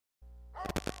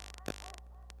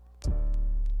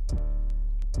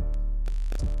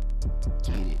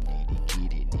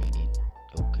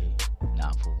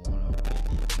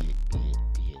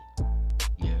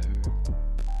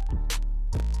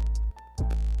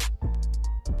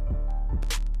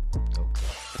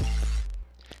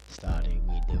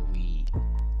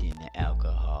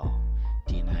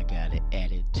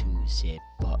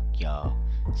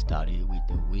Started with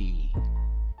the weed,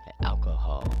 the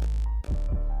alcohol.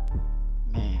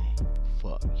 Man,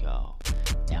 fuck y'all.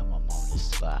 Now I'm on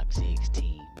this Fox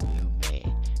 16, real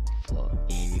mad. Fuck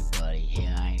everybody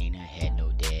here, I ain't even had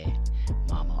no dad.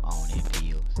 Mama on them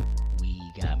pills,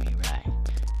 weed got me right.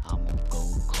 I'ma go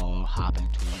car hopping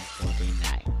 24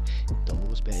 night.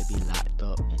 Those better be locked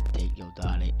up and take your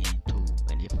daughter in too.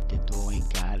 And if the door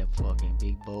ain't got a fucking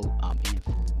big boat, I'm in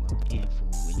fool. I'm in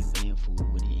fool when you in fool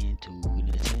when you into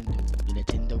the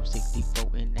Nintendo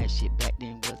 64 and that shit back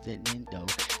then was the Nintendo.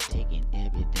 Taking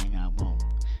everything I want,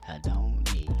 I don't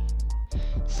need.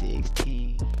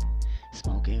 16,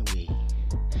 smoking weed,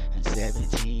 and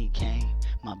 17 came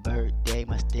my birthday.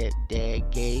 My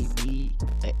stepdad gave me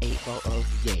an 8-ball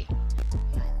of yay.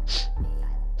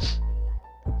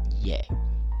 Yeah.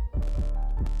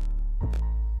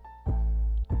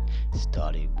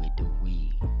 Started with the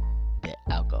weed, the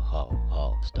alcohol.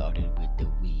 Started with the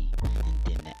weed, and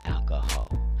then the alcohol.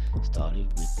 Started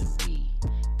with the weed,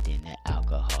 then the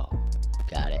alcohol.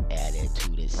 Gotta add it to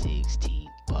the 16.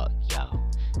 Fuck y'all.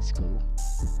 School,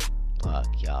 fuck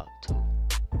y'all too.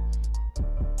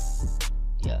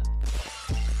 Yeah.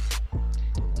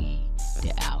 The weed,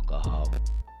 the alcohol.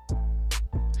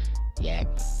 Yak,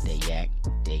 the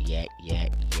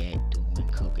yak, doing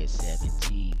coke at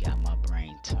 17. Got my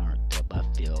brain turned up, I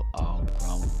feel all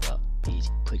grown up. Bitch,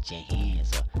 put your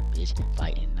hands up, bitch,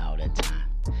 fighting all the time.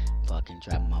 Fucking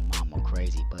drive my mama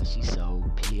crazy, but she so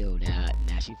peeled out.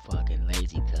 Now she fucking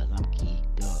lazy, cause I'm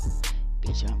geeked up.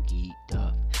 Bitch, I'm geeked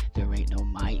up. There ain't no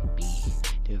might be,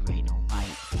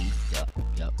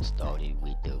 Yup, started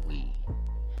with the weed,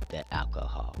 the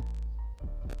alcohol.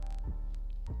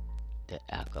 The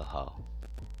alcohol.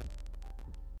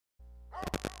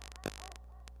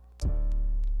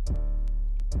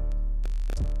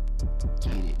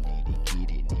 Get it,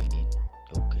 nigga.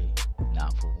 Okay, now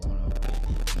for one of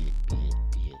it, bit.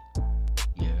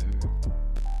 You heard?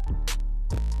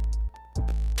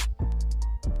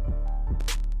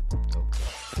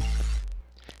 Okay.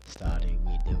 Started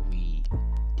with the weed,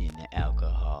 then the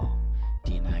alcohol.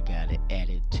 Then I got an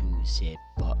attitude, said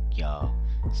fuck y'all.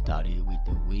 Started with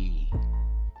the weed,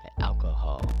 the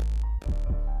alcohol.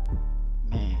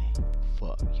 Man,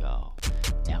 fuck y'all.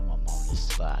 Now I'm on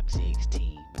this Fox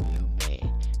 16, real mad.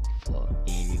 Fuck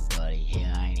everybody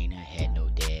here, I ain't even had no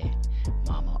dad.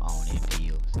 Mama on them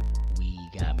pills,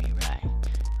 weed got me right.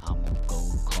 I'ma go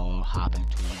car hopping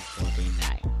 24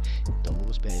 night.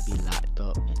 Those better be locked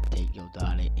up and take your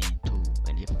daughter in too.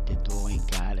 And if the door ain't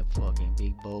got a fucking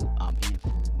big boat, I'm in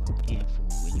fool. I'm in fool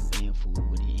when you in fool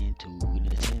when you into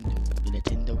the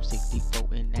Nintendo 64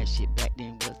 and that shit back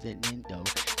then was the Nintendo.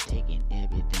 Taking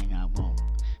everything I want,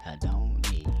 I don't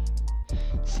need.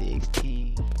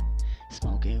 16,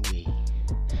 smoking weed,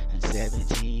 and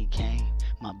 17 came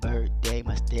my birthday.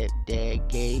 My stepdad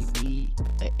gave me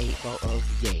an 8-ball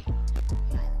of yay.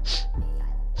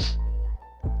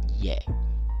 Yeah.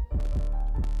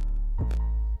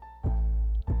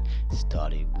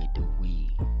 Started with the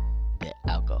weed, the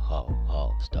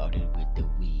alcohol. Started with the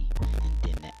weed, and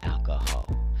then the alcohol.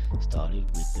 Started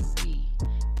with the weed,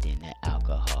 then the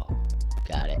alcohol.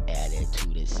 Gotta add it to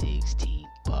the 16.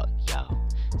 Fuck y'all.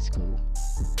 School,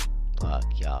 fuck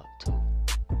y'all too.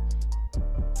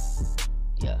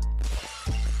 Yeah.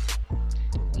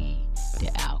 The weed,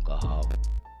 the alcohol.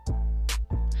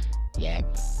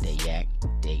 Yak,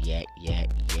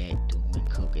 doing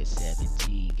coke at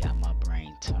 17. Got my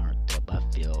brain turned up, I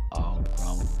feel all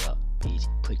grown up. Bitch,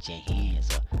 put your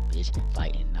hands up, bitch,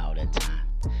 fighting all the time.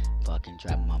 Fucking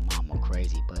drive my mama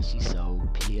crazy, but she so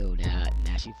peeled out.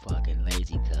 Now she fucking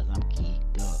lazy, cause I'm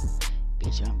geeked up.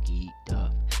 Bitch, I'm geeked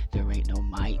up. There ain't no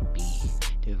might be,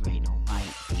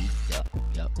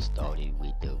 Yup, started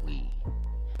with the weed,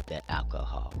 the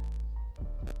alcohol.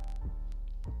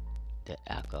 The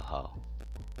alcohol.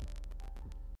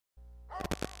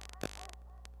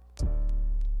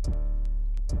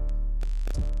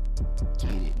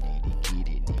 Get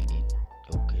it, nigga.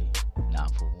 Okay, now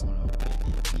for one of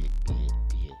it, bit.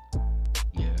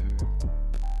 You heard?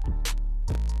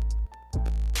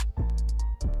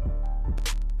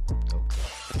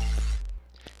 Okay.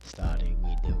 Started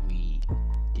with the weed,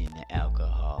 then the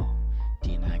alcohol.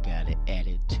 Then I got an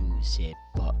attitude, said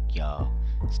fuck y'all.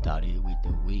 Started with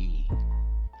the weed,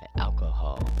 the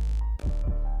alcohol.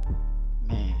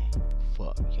 Man,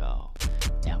 fuck y'all.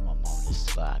 Now I'm on this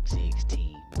Fox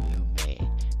 16, real mad.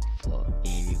 Fuck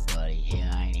everybody here,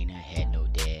 I ain't even had no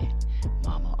dad.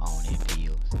 Mama on them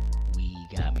pills, weed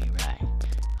got me right.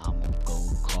 I'ma go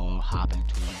car hopping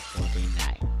 24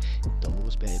 night.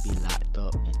 Those better be locked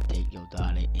up and take your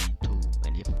daughter in too.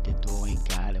 And if the door ain't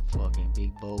got a fucking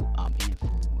big boat, I'm in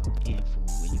fool. I'm in fool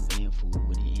when you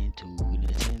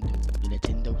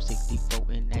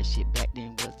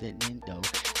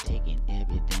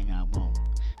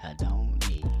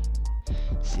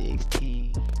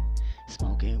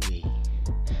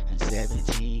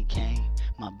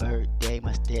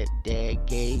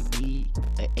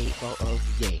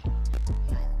Yeah.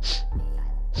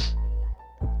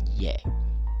 Yeah.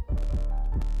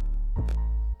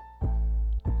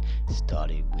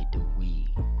 Started with the weed,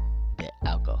 the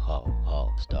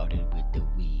alcohol. Started with the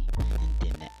weed, and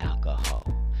then the alcohol.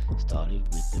 Started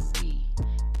with the weed,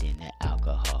 then the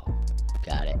alcohol.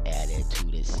 Gotta add it to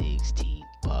the 16.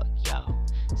 Fuck y'all.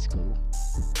 School.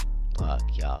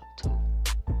 Fuck y'all too.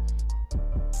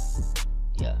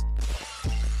 Yeah.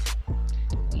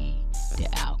 The weed, the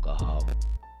alcohol.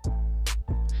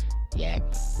 Yak,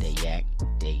 the yak.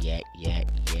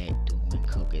 Doing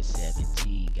coke at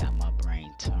 17. Got my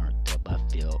brain turned up. I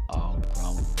feel all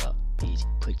grown up. Bitch,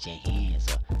 put your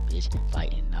hands up. Bitch,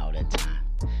 fighting all the time.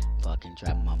 Fucking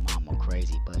drive my mama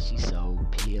crazy, but she so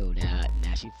peeled out.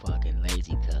 Now she fucking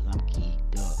lazy, cause I'm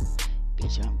geeked up.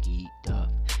 Bitch, I'm geeked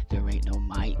up. There ain't no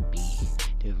might be.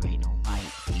 There ain't no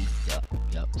might be.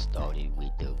 Yup, started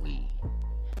with the weed.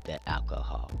 The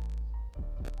alcohol.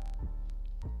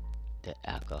 The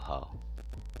alcohol.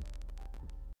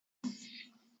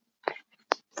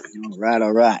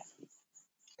 All right.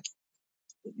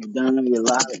 You done your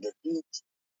lot of the beach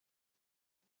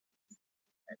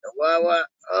at the Wawa.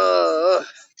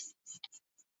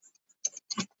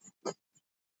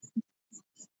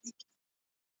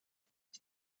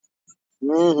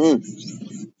 Mm-hmm.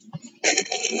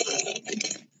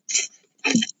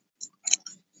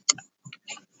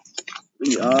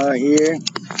 We are here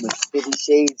with 50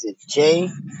 Shades of Jay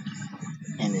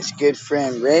and his good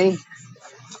friend Ray.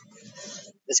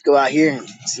 Let's go out here and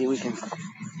see if we can.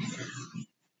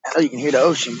 I know you can hear the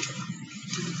ocean. Let's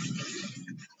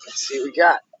see what we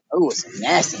got. Oh, it's a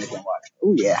nasty looking water.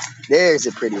 Oh, yeah. There's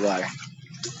a pretty water.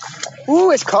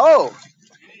 Ooh, it's cold.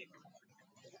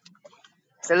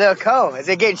 It's a little cold. Is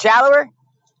it getting shallower?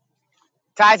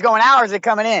 Tide's going out or is it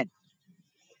coming in?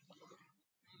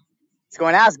 It's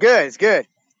going out. It's good. It's good.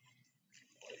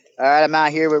 All right, I'm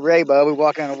out here with Ray, bud. We're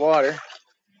walking on the water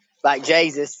like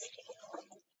Jesus.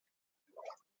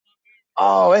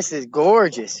 Oh, this is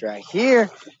gorgeous right here.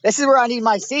 This is where I need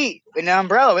my seat and the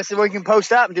umbrella. This is where we can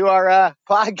post up and do our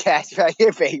podcast right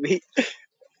here, baby.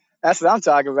 That's what I'm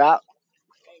talking about.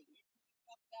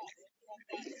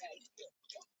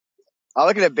 Oh,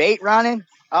 look at the bait running.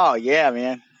 Oh, yeah,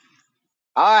 man.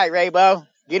 All right, Raybo.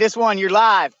 Get this one. You're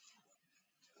live.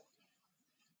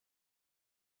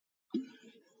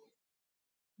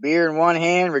 Beer in one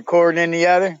hand, recording in the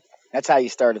other. That's how you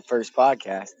start a first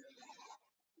podcast.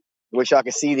 Wish I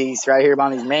could see these right here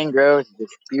on these mangroves. This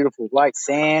beautiful white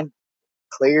sand.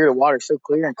 Clear. The water's so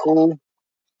clear and cool.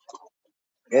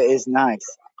 It is nice.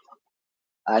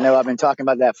 I know I've been talking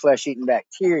about that flesh-eating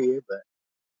bacteria, but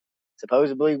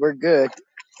supposedly we're good.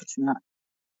 It's not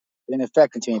been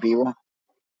affecting too many people,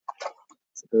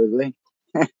 supposedly.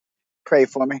 Pray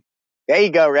for me. There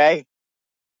you go, Ray.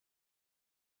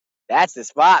 That's the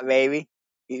spot, baby.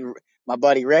 My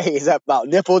buddy Ray is up about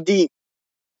nipple deep,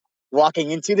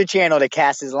 walking into the channel to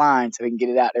cast his line so he can get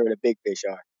it out there where the big fish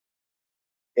are.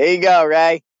 There you go,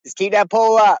 Ray. Just keep that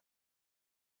pole up.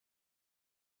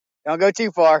 Don't go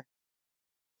too far.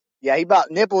 Yeah, he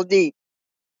about nipple deep.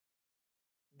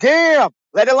 Damn!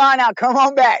 Let the line out. Come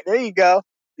on back. There you go.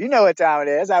 You know what time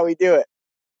it is. That's how we do it.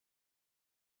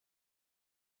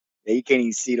 Yeah, you can't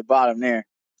even see the bottom there.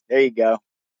 There you go.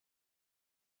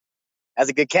 That's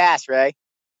a good cast, Ray.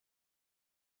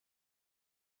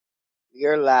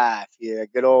 You're live. Yeah,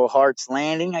 good old Hart's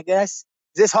Landing, I guess.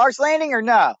 Is this Hart's Landing or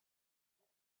no?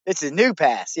 This is New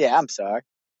Pass. Yeah, I'm sorry.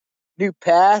 New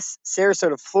Pass,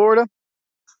 Sarasota, Florida.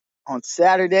 On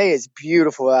Saturday, it's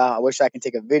beautiful out. I wish I could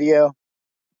take a video.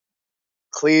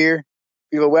 Clear,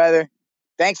 beautiful weather.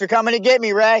 Thanks for coming to get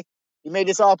me, Ray. You made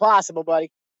this all possible, buddy.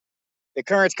 The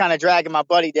current's kind of dragging my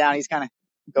buddy down. He's kind of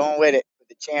going with it with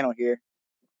the channel here.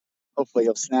 Hopefully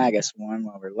he'll snag us one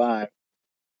while we're live.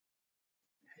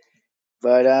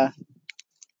 But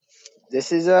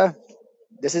this is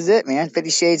it, man. 50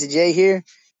 Shades of Jay here.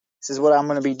 This is what I'm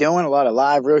gonna be doing. A lot of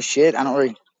live real shit. I don't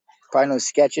really probably no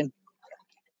sketching.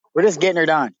 We're just getting her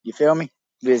done. You feel me?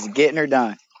 We're just getting her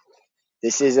done.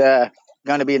 This is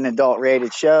gonna be an adult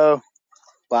rated show.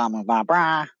 Blah blah blah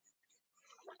blah.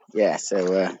 Yeah,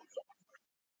 so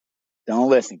don't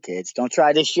listen, kids. Don't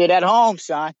try this shit at home,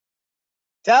 son.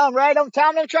 Tell them, Ray. Don't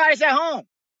tell them to try this at home.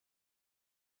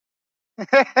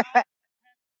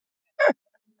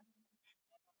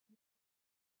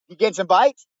 You get some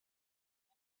bites?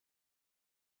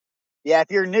 Yeah,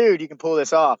 if you're nude, you can pull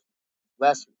this off.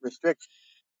 Less restriction.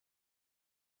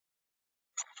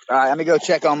 All right, let me go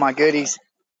check on my goodies.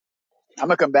 I'm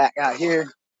gonna come back out here.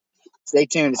 Stay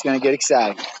tuned. It's gonna get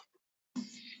exciting.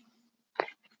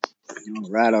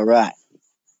 All right.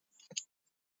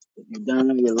 You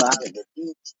done your lot of the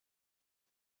beach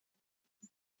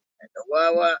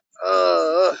What?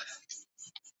 Oh.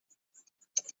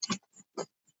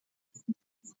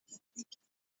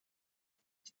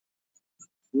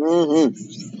 Mm-hmm.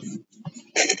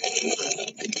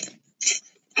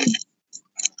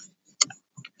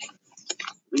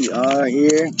 We are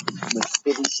here with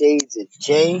 50 Shades of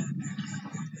Jay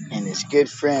and his good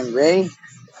friend Ray.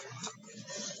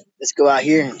 Let's go out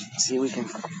here and see if we can.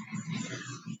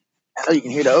 I know you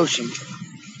can hear the ocean. Let's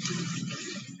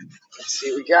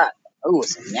see what we got. Oh,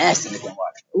 it's a nasty looking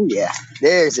water. Oh, yeah.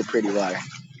 There's a pretty water.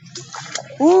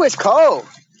 Ooh, it's cold.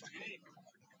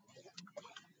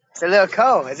 It's a little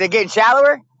cold. Is it getting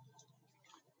shallower?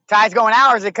 Tide's going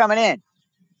out or is it coming in?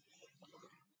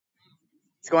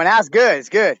 It's going out. It's good. It's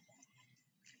good.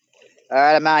 All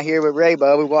right, I'm out here with Ray,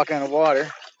 bud. We're walking on the water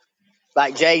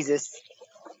like Jesus.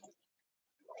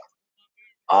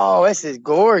 Oh, this is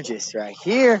gorgeous right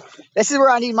here. This is where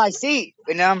I need my seat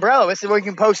and the umbrella. This is where we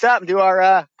can post up and do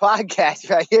our podcast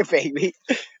right here, baby.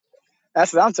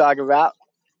 That's what I'm talking about.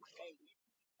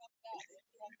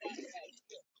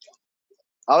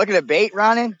 Oh, look at the bait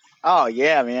running. Oh,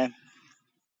 yeah, man.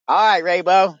 All right,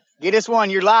 Raybo. Get this one.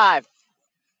 You're live.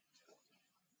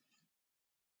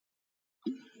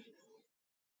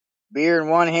 Beer in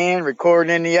one hand,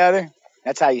 recording in the other.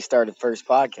 That's how you start a first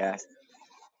podcast.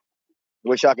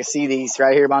 Wish y'all could see these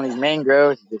right here on these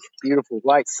mangroves. This beautiful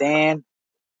white sand.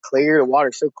 Clear. The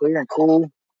water's so clear and cool.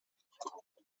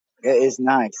 It is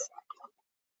nice.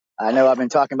 I know I've been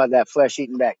talking about that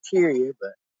flesh-eating bacteria,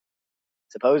 but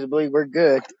supposedly we're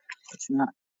good. It's not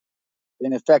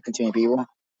been affecting too many people.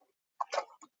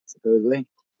 Supposedly.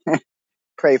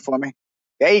 Pray for me.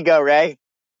 There you go, Ray.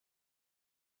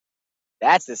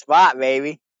 That's the spot,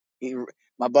 baby.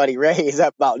 My buddy Ray is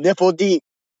up about nipple deep,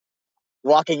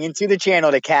 walking into the channel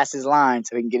to cast his line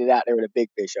so he can get it out there where the big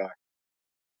fish are.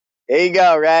 There you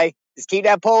go, Ray. Just keep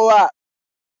that pole up.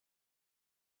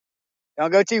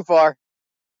 Don't go too far.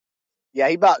 Yeah,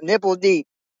 he about nipple deep.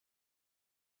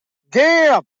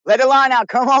 Damn! Let the line out.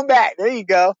 Come on back. There you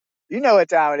go. You know what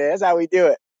time it is. That's how we do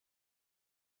it.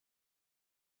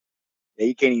 Yeah,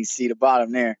 you can't even see the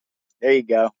bottom there. There you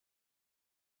go.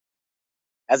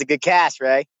 That's a good cast,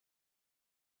 Ray.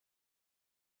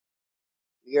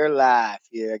 You're live.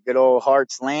 Yeah, good old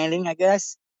Hart's Landing, I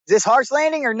guess. Is this Hart's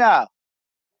Landing or no?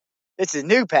 It's a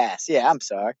New Pass. Yeah, I'm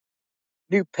sorry.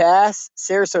 New Pass,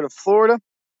 Sarasota, Florida.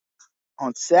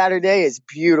 On Saturday, it's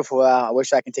beautiful out. I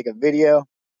wish I could take a video.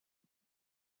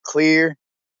 Clear,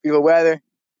 beautiful weather.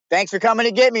 Thanks for coming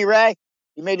to get me, Ray.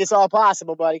 You made this all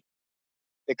possible, buddy.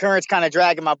 The current's kind of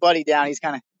dragging my buddy down. He's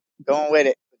kind of going with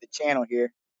it with the channel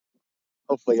here.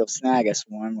 Hopefully he'll snag us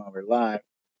one while we're live.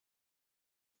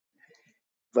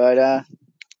 But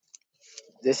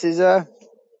this is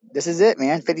it,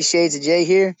 man. 50 Shades of Jay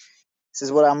here. This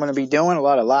is what I'm gonna be doing. A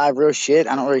lot of live real shit.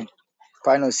 I don't really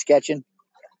probably no sketching.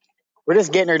 We're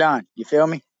just getting her done. You feel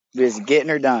me? We're just getting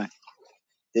her done.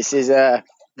 This is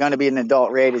gonna be an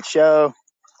adult rated show.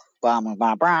 Blah blah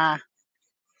blah blah.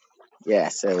 Yeah,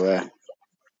 so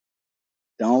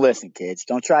don't listen, kids.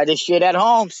 Don't try this shit at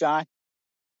home, son.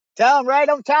 Tell them, Ray.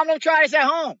 Don't tell them to try this at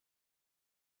home.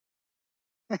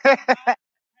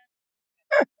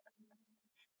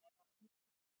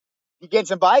 You get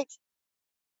some bites?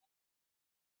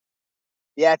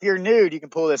 Yeah, if you're nude, you can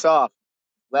pull this off.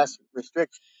 Less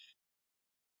restriction.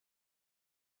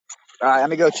 All right, let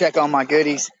me go check on my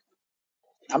goodies.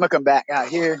 I'm gonna come back out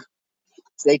here.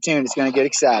 Stay tuned. It's gonna get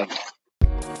exciting.